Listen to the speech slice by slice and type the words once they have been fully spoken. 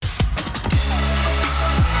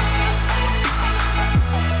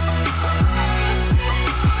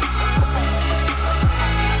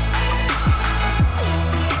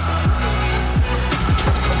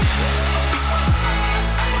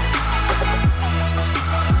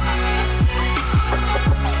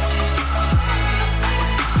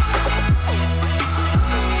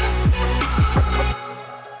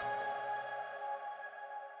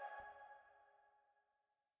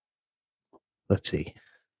Let's see.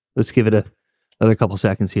 Let's give it another couple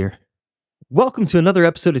seconds here. Welcome to another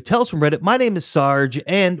episode of Tales from Reddit. My name is Sarge,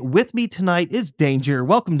 and with me tonight is Danger.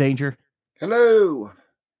 Welcome, Danger. Hello.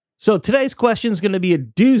 So today's question is going to be a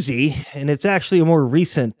doozy, and it's actually a more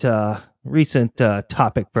recent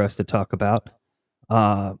topic for us to talk about.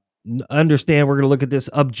 Understand we're going to look at this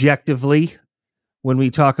objectively when we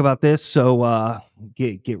talk about this, so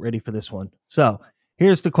get ready for this one. So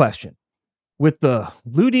here's the question. With the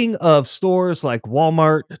looting of stores like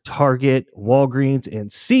Walmart, Target, Walgreens,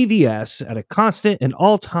 and CVS at a constant and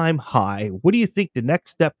all-time high, what do you think the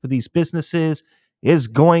next step for these businesses is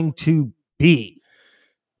going to be?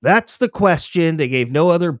 That's the question. They gave no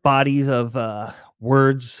other bodies of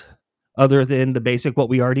words other than the basic what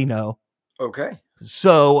we already know. Okay.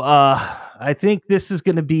 So I think this is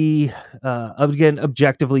going to be, again,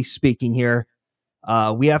 objectively speaking here,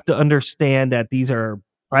 we have to understand that these are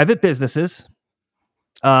private businesses.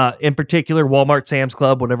 In particular, Walmart, Sam's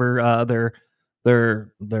Club, whatever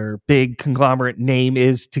their big conglomerate name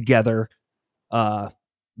is together.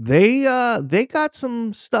 They got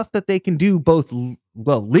some stuff that they can do both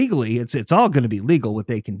legally. It's all going to be legal what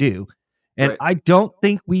they can do, and Right. I don't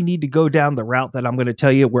think we need to go down the route that I'm going to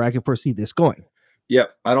tell you where I can foresee this going.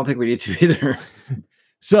 Yep. I don't think we need to either.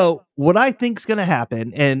 So what I think is going to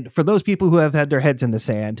happen, and for those people who have had their heads in the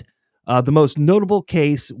sand, the most notable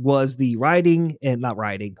case was the looting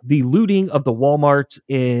of the Walmarts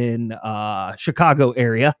in Chicago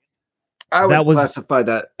area. I would That was- classify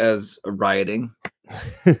that as a rioting.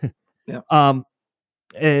 Yeah.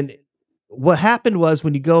 And what happened was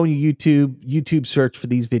when you go and you YouTube search for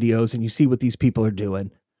these videos and you see what these people are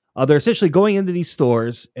doing, they're essentially going into these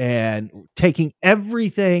stores and taking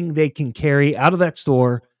everything they can carry out of that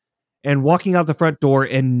store and walking out the front door,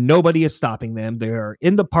 and nobody is stopping them. They're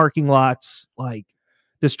in the parking lots, like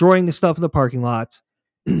destroying the stuff in the parking lots,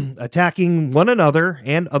 attacking one another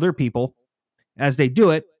and other people as they do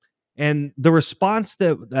it. And the response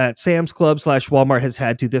that Sam's Club / Walmart has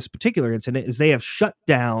had to this particular incident is they have shut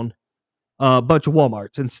down a bunch of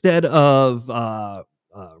Walmarts. Instead of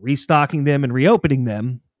restocking them and reopening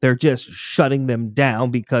them, they're just shutting them down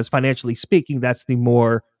because financially speaking, that's the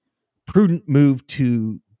more prudent move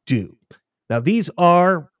to do. Now, these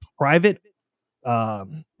are private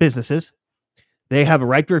businesses. They have a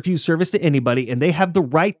right to refuse service to anybody, and they have the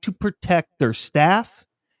right to protect their staff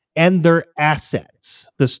and their assets.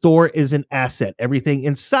 The store is an asset. Everything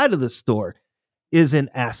inside of the store is an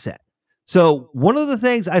asset. So one of the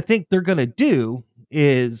things I think they're going to do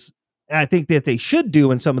is, I think that they should do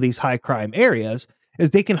in some of these high crime areas, is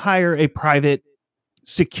they can hire a private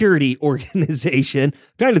security organization. I'm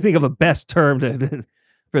trying to think of a best term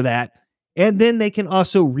for that. And then they can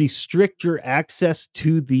also restrict your access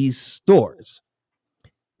to these stores.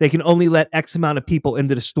 They can only let X amount of people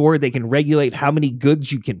into the store. They can regulate how many goods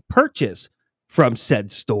you can purchase from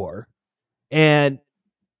said store. And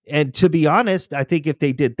to be honest, I think if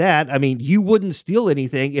they did that, I mean, you wouldn't steal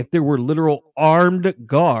anything if there were literal armed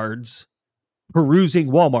guards perusing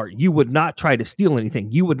Walmart. You would not try to steal anything.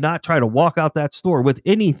 You would not try to walk out that store with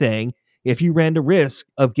anything if you ran the risk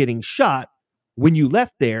of getting shot when you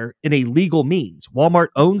left there in a legal means. Walmart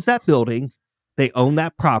owns that building. They own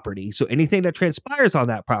that property. So anything that transpires on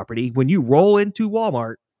that property, when you roll into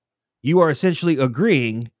Walmart, you are essentially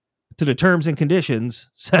agreeing to the terms and conditions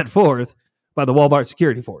set forth by the Walmart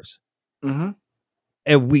security force. Mm-hmm.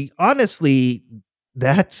 And we honestly,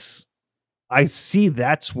 I see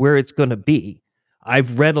that's where it's going to be.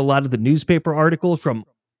 I've read a lot of the newspaper articles from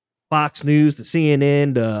Fox News to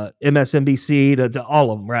CNN to MSNBC to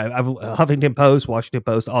all of them, right? I've Huffington Post, Washington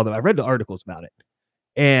Post, all of them. I've read the articles about it.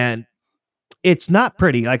 And it's not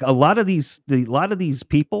pretty. Like a lot of these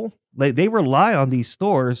people, they rely on these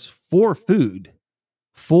stores for food,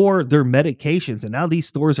 for their medications, and now these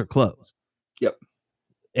stores are closed. Yep.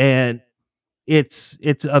 And it's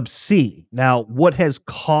obscene. Now, what has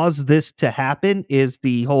caused this to happen is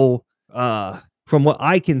the whole, from what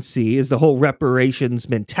I can see, is the whole reparations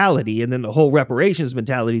mentality. And then the whole reparations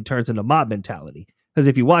mentality turns into mob mentality. Because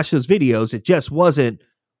if you watch those videos, it just wasn't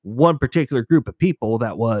one particular group of people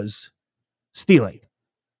that was stealing.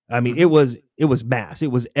 I mean, it was mass.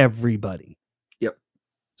 It was everybody. Yep.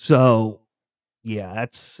 So yeah,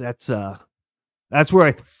 that's where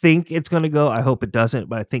I think it's going to go. I hope it doesn't,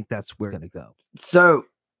 but I think that's where it's going to go. So,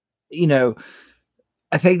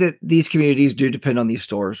 I think that these communities do depend on these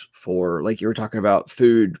stores for, like you were talking about,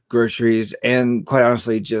 food, groceries, and quite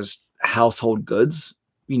honestly, just household goods,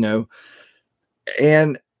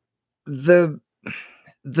 and the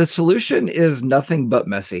solution is nothing but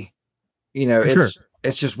messy.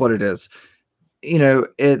 It's just what it is. I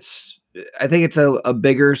think it's a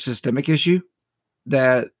bigger systemic issue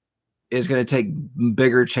that is going to take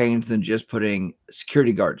bigger change than just putting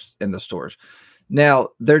security guards in the stores. Now,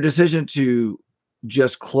 their decision to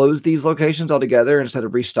just close these locations altogether instead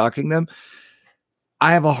of restocking them,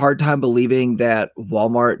 I have a hard time believing that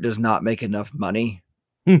Walmart does not make enough money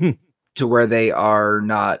to where they are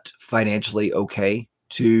not financially okay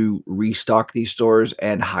to restock these stores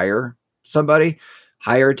and hire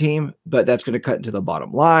a team, but that's going to cut into the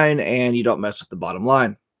bottom line, and you don't mess with the bottom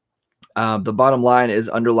line. The bottom line is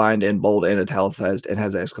underlined in bold and italicized and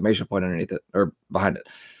has an exclamation point underneath it or behind it.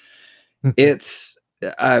 It's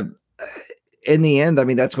uh, in the end, I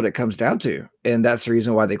mean, that's what it comes down to, and that's the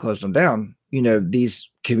reason why they closed them down. You know, these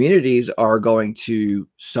communities are going to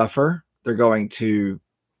suffer. They're going to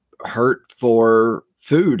hurt for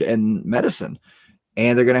food and medicine,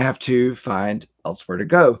 and they're going to have to find elsewhere to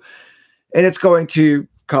go, and it's going to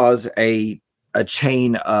cause a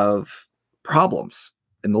chain of problems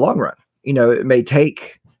in the long run. You know, it may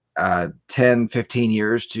take 10, 15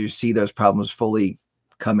 years to see those problems fully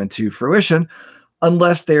come into fruition,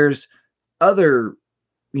 unless there's other,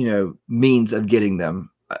 means of getting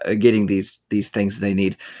getting these things they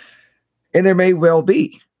need. And there may well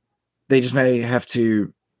be. They just may have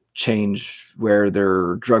to change where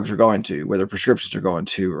their drugs are going to, where their prescriptions are going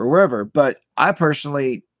to, or wherever. But I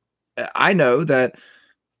know that,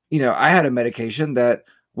 I had a medication that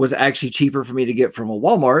was actually cheaper for me to get from a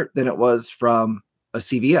Walmart than it was from a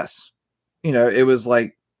CVS. It was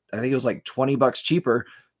like, I think it was like $20 cheaper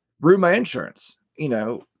through my insurance.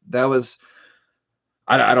 That was,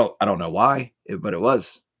 I don't know why, but it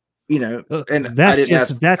was, and I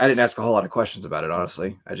didn't ask a whole lot of questions about it.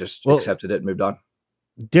 Honestly, I just accepted it and moved on.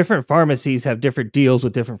 Different pharmacies have different deals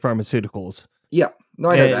with different pharmaceuticals. Yeah,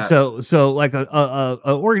 no, I know that. So like a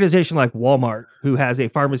organization like Walmart, who has a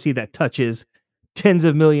pharmacy that touches tens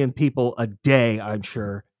of million people a day, I'm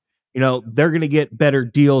sure, they're going to get better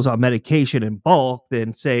deals on medication in bulk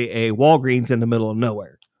than say a Walgreens in the middle of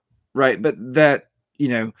nowhere. Right, but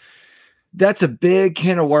that's a big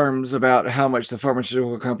can of worms about how much the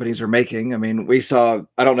pharmaceutical companies are making. I mean, we saw,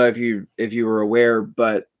 I don't know if you were aware,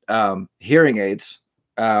 but hearing aids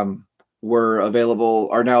are now available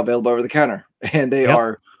over the counter, and they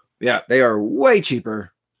are way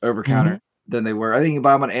cheaper over counter than they were. I think you can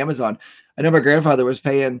buy them on Amazon. I know my grandfather was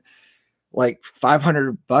paying like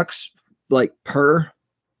 $500 like per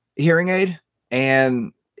hearing aid,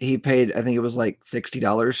 and he paid, I think it was like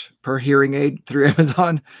 $60 per hearing aid through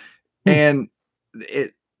Amazon. And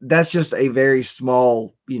that's just a very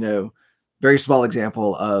small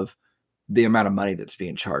example of the amount of money that's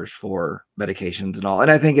being charged for medications and all. And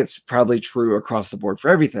I think it's probably true across the board for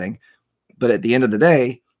everything. But at the end of the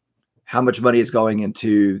day, how much money is going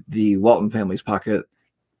into the Walton family's pocket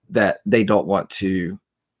that they don't want to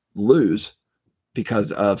lose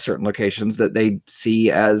because of certain locations that they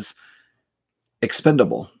see as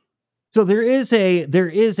expendable. So there is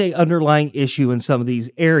a underlying issue in some of these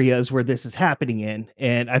areas where this is happening in,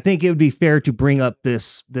 and I think it would be fair to bring up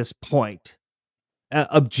this point.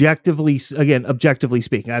 Objectively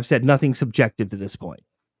speaking, I've said nothing subjective to this point.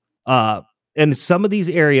 And some of these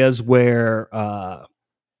areas where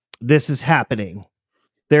this is happening,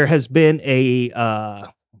 there has been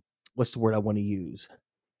a what's the word I want to use?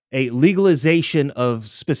 A legalization of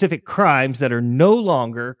specific crimes that are no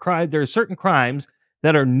longer crime. There are certain crimes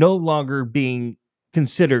that are no longer being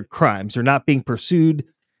considered crimes. They're not being pursued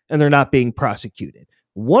and they're not being prosecuted.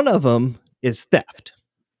 One of them is theft.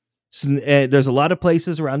 So, there's a lot of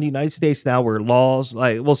places around the United States now where laws,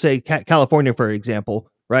 like we'll say California, for example,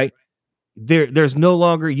 right? You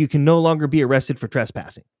can no longer be arrested for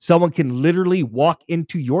trespassing. Someone can literally walk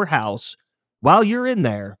into your house while you're in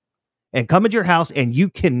there and come into your house, and you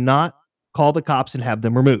cannot call the cops and have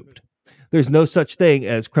them removed. There's no such thing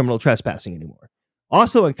as criminal trespassing anymore.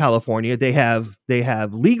 Also in California, they have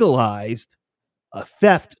legalized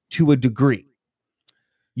theft to a degree.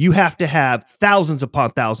 You have to have thousands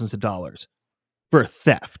upon thousands of dollars for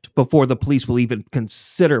theft before the police will even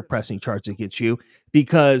consider pressing charges against you,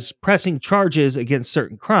 because pressing charges against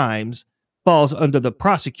certain crimes falls under the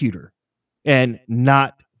prosecutor and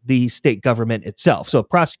not the state government itself. So a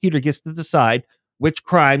prosecutor gets to decide which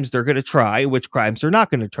crimes they're going to try, which crimes they're not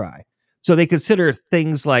going to try. So they consider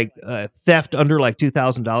things like theft under like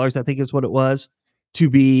 $2,000, I think is what it was, to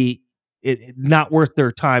be not worth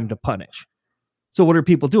their time to punish. So what are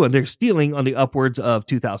people doing? They're stealing on the upwards of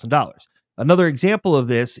 $2,000. Another example of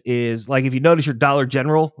this is, like, if you notice, your Dollar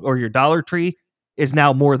General or your Dollar Tree is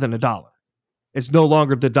now more than $1. It's no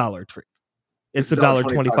longer the Dollar Tree. It's the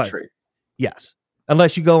 $1.25. Yes.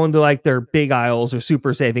 Unless you go into like their big aisles or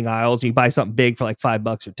super saving aisles, and you buy something big for like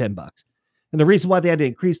 $5 or $10. And the reason why they had to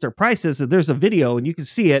increase their prices is there's a video, and you can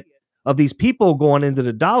see it, of these people going into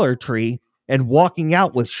the Dollar Tree and walking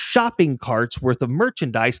out with shopping carts worth of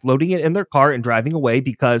merchandise, loading it in their car and driving away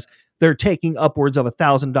because they're taking upwards of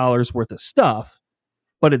 $1,000 worth of stuff,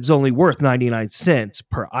 but it's only worth 99 cents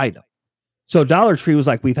per item. So Dollar Tree was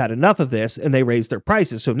like, we've had enough of this, and they raised their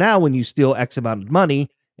prices. So now when you steal X amount of money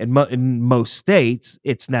in most states,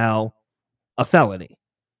 it's now a felony.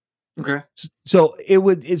 Okay. So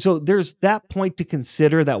so there's that point to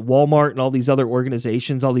consider that Walmart and all these other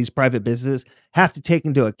organizations, all these private businesses have to take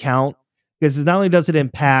into account, because not only does it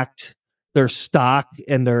impact their stock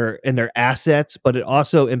and their assets, but it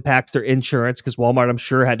also impacts their insurance, because Walmart, I'm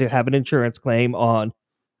sure, had to have an insurance claim on.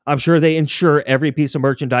 I'm sure they insure every piece of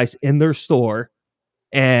merchandise in their store.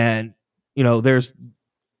 And, there's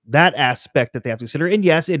that aspect that they have to consider. And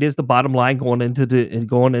yes, it is the bottom line going into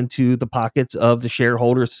the pockets of the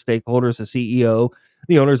shareholders, stakeholders, the CEO,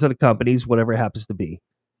 the owners of the companies, whatever it happens to be.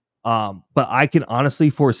 But I can honestly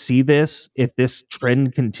foresee this. If this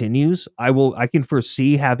trend continues, I can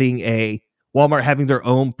foresee Walmart having their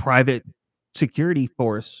own private security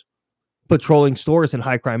force patrolling stores in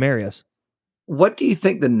high crime areas. What do you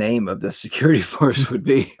think the name of the security force would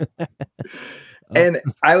be? And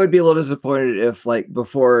I would be a little disappointed if, like,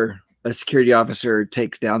 before a security officer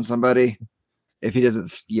takes down somebody, if he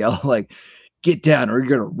doesn't yell, like, get down or you're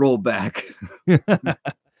going to roll back. The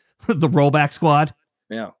rollback squad.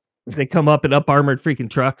 Yeah. They come up in armored freaking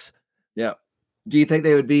trucks. Yeah. Do you think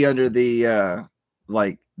they would be under the,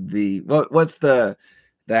 what's the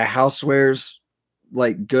housewares,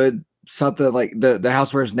 like, good something, like the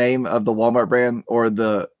housewares name of the Walmart brand, or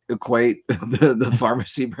the Equate, the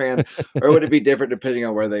pharmacy brand, or would it be different depending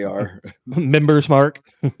on where they are? Members Mark.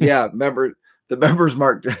 Yeah, the Members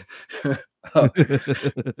Mark. Oh.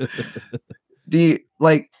 Do you,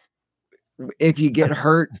 like, if you get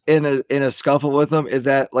hurt in a scuffle with them, is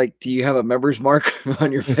that like, do you have a Members Mark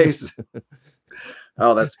on your face?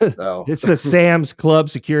 It's a Sam's Club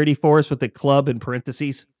security force with the club in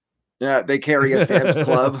parentheses. Yeah, they carry a Sam's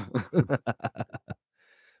Club.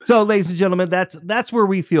 So, ladies and gentlemen, that's where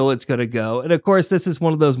we feel it's going to go. And of course, this is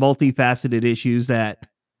one of those multifaceted issues that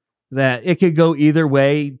it could go either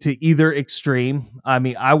way, to either extreme. I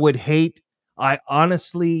mean, I would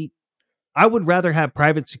rather have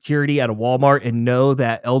private security at a Walmart and know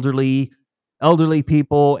that elderly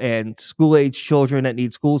people and school-age children that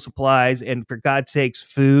need school supplies and, for God's sakes,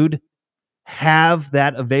 food, have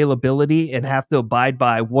that availability and have to abide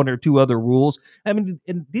by one or two other rules. I mean,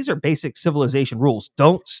 and these are basic civilization rules.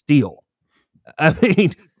 Don't steal. I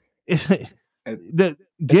mean,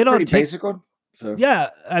 get on basic one. So yeah,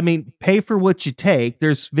 I mean, pay for what you take.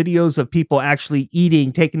 There's videos of people actually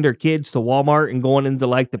taking their kids to Walmart and going into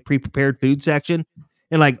like the pre-prepared food section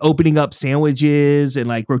and like opening up sandwiches and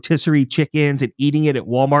like rotisserie chickens and eating it at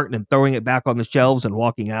Walmart and then throwing it back on the shelves and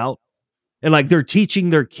walking out. And like they're teaching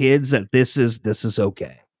their kids that this is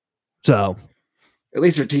okay. So at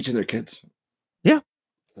least they're teaching their kids. Yeah.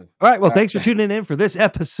 All right. Well, thanks for tuning in for this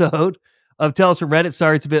episode of Tales from Reddit.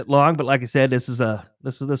 Sorry it's a bit long, but like I said, this was a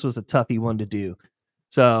toughie one to do.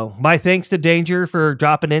 So my thanks to Danger for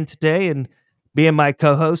dropping in today and being my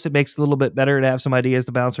co-host. It makes it a little bit better to have some ideas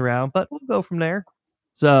to bounce around, but we'll go from there.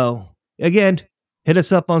 So again, hit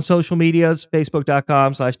us up on social medias,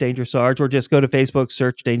 facebook.com/DangerSarge, or just go to Facebook,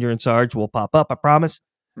 search Danger and Sarge. We'll pop up, I promise.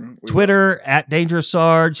 Twitter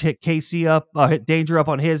 @DangerSarge. Hit KC up, hit Danger up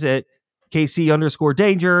on his at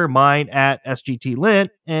KC_Danger, mine at SGT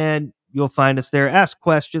and you'll find us there. Ask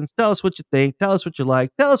questions, tell us what you think, tell us what you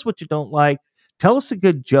like, tell us what you don't like, tell us a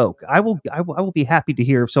good joke. I will be happy to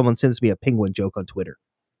hear if someone sends me a penguin joke on Twitter.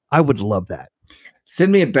 I would love that.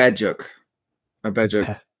 Send me a bad joke.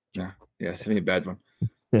 Yeah, send me a bad one.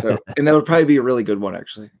 So, and that would probably be a really good one,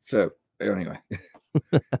 actually. So, anyway.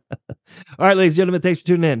 All right, ladies and gentlemen, thanks for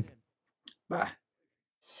tuning in. Bye.